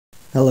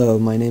Hello,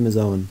 my name is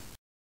Owen.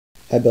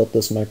 I built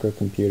this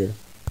microcomputer.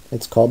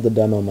 It's called the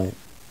Demomite.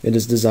 It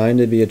is designed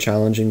to be a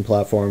challenging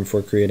platform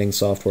for creating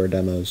software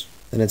demos,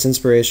 and its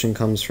inspiration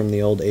comes from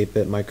the old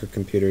 8-bit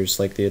microcomputers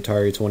like the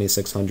Atari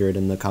 2600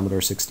 and the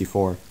Commodore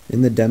 64.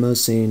 In the demo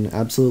scene,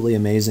 absolutely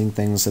amazing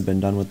things have been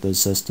done with those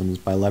systems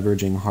by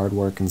leveraging hard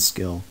work and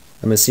skill.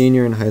 I'm a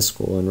senior in high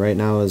school, and right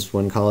now is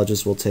when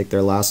colleges will take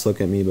their last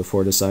look at me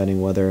before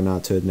deciding whether or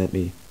not to admit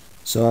me.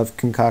 So I've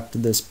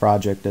concocted this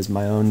project as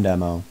my own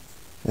demo,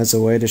 as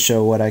a way to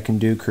show what I can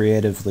do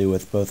creatively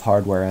with both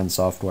hardware and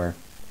software.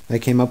 I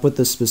came up with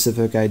this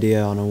specific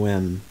idea on a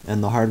whim,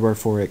 and the hardware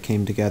for it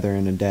came together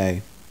in a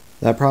day.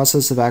 That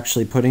process of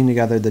actually putting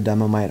together the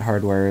Demomite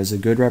hardware is a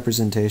good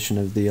representation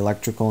of the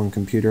electrical and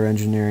computer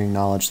engineering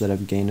knowledge that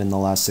I've gained in the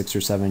last 6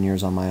 or 7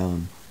 years on my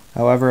own.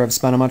 However, I've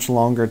spent a much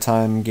longer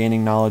time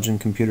gaining knowledge in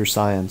computer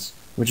science,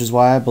 which is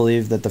why I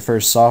believe that the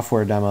first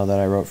software demo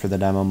that I wrote for the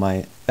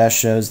Demomite best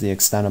shows the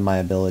extent of my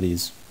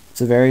abilities. It's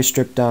a very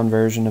stripped-down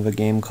version of a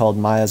game called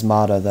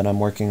Miasmata that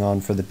I'm working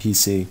on for the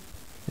PC.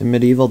 In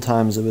medieval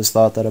times, it was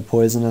thought that a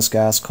poisonous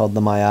gas called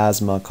the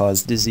miasma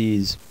caused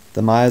disease.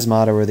 The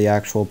miasmata were the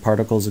actual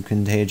particles of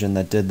contagion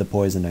that did the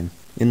poisoning.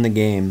 In the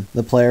game,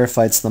 the player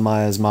fights the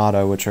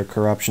miasmata, which are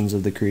corruptions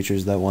of the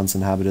creatures that once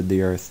inhabited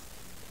the earth.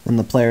 And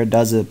the player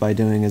does it by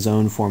doing his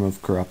own form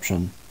of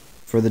corruption.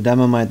 For the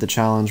Demomite, the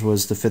challenge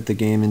was to fit the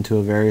game into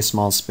a very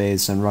small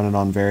space and run it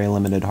on very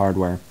limited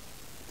hardware.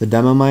 The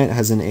Demomite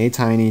has an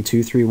ATtiny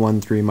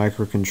 2313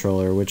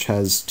 microcontroller which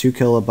has 2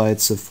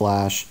 kilobytes of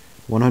flash,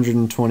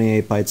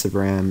 128 bytes of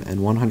RAM,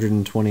 and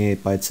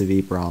 128 bytes of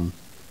EEPROM.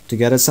 To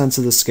get a sense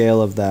of the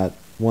scale of that,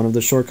 one of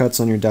the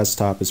shortcuts on your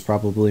desktop is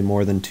probably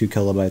more than 2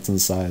 kilobytes in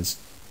size.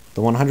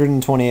 The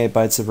 128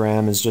 bytes of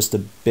RAM is just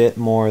a bit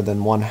more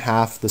than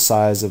 1/2 the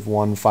size of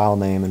one file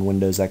name in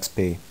Windows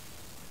XP.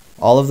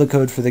 All of the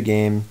code for the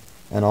game,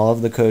 and all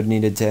of the code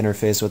needed to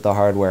interface with the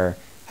hardware,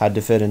 had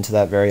to fit into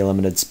that very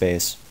limited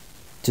space.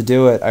 To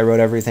do it, I wrote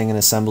everything in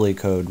assembly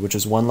code, which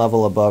is one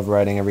level above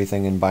writing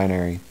everything in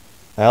binary.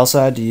 I also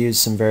had to use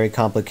some very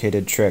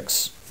complicated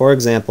tricks. For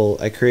example,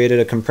 I created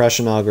a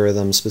compression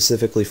algorithm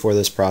specifically for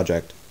this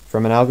project.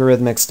 From an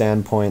algorithmic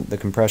standpoint, the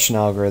compression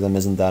algorithm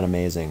isn't that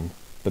amazing,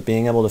 but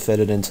being able to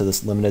fit it into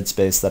this limited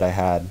space that I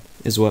had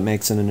is what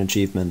makes it an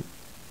achievement.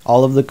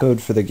 All of the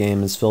code for the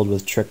game is filled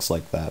with tricks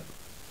like that,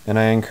 and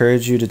I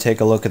encourage you to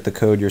take a look at the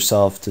code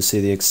yourself to see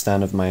the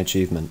extent of my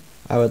achievement.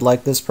 I would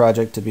like this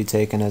project to be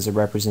taken as a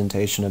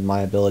representation of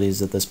my abilities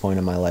at this point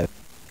in my life.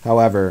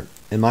 However,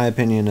 in my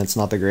opinion, it's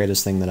not the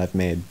greatest thing that I've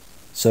made.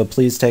 So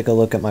please take a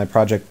look at my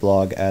project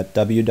blog at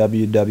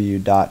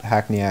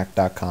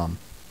www.hackniac.com.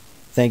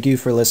 Thank you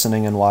for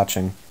listening and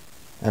watching,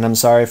 and I'm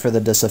sorry for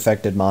the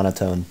disaffected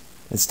monotone.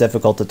 It's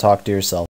difficult to talk to yourself.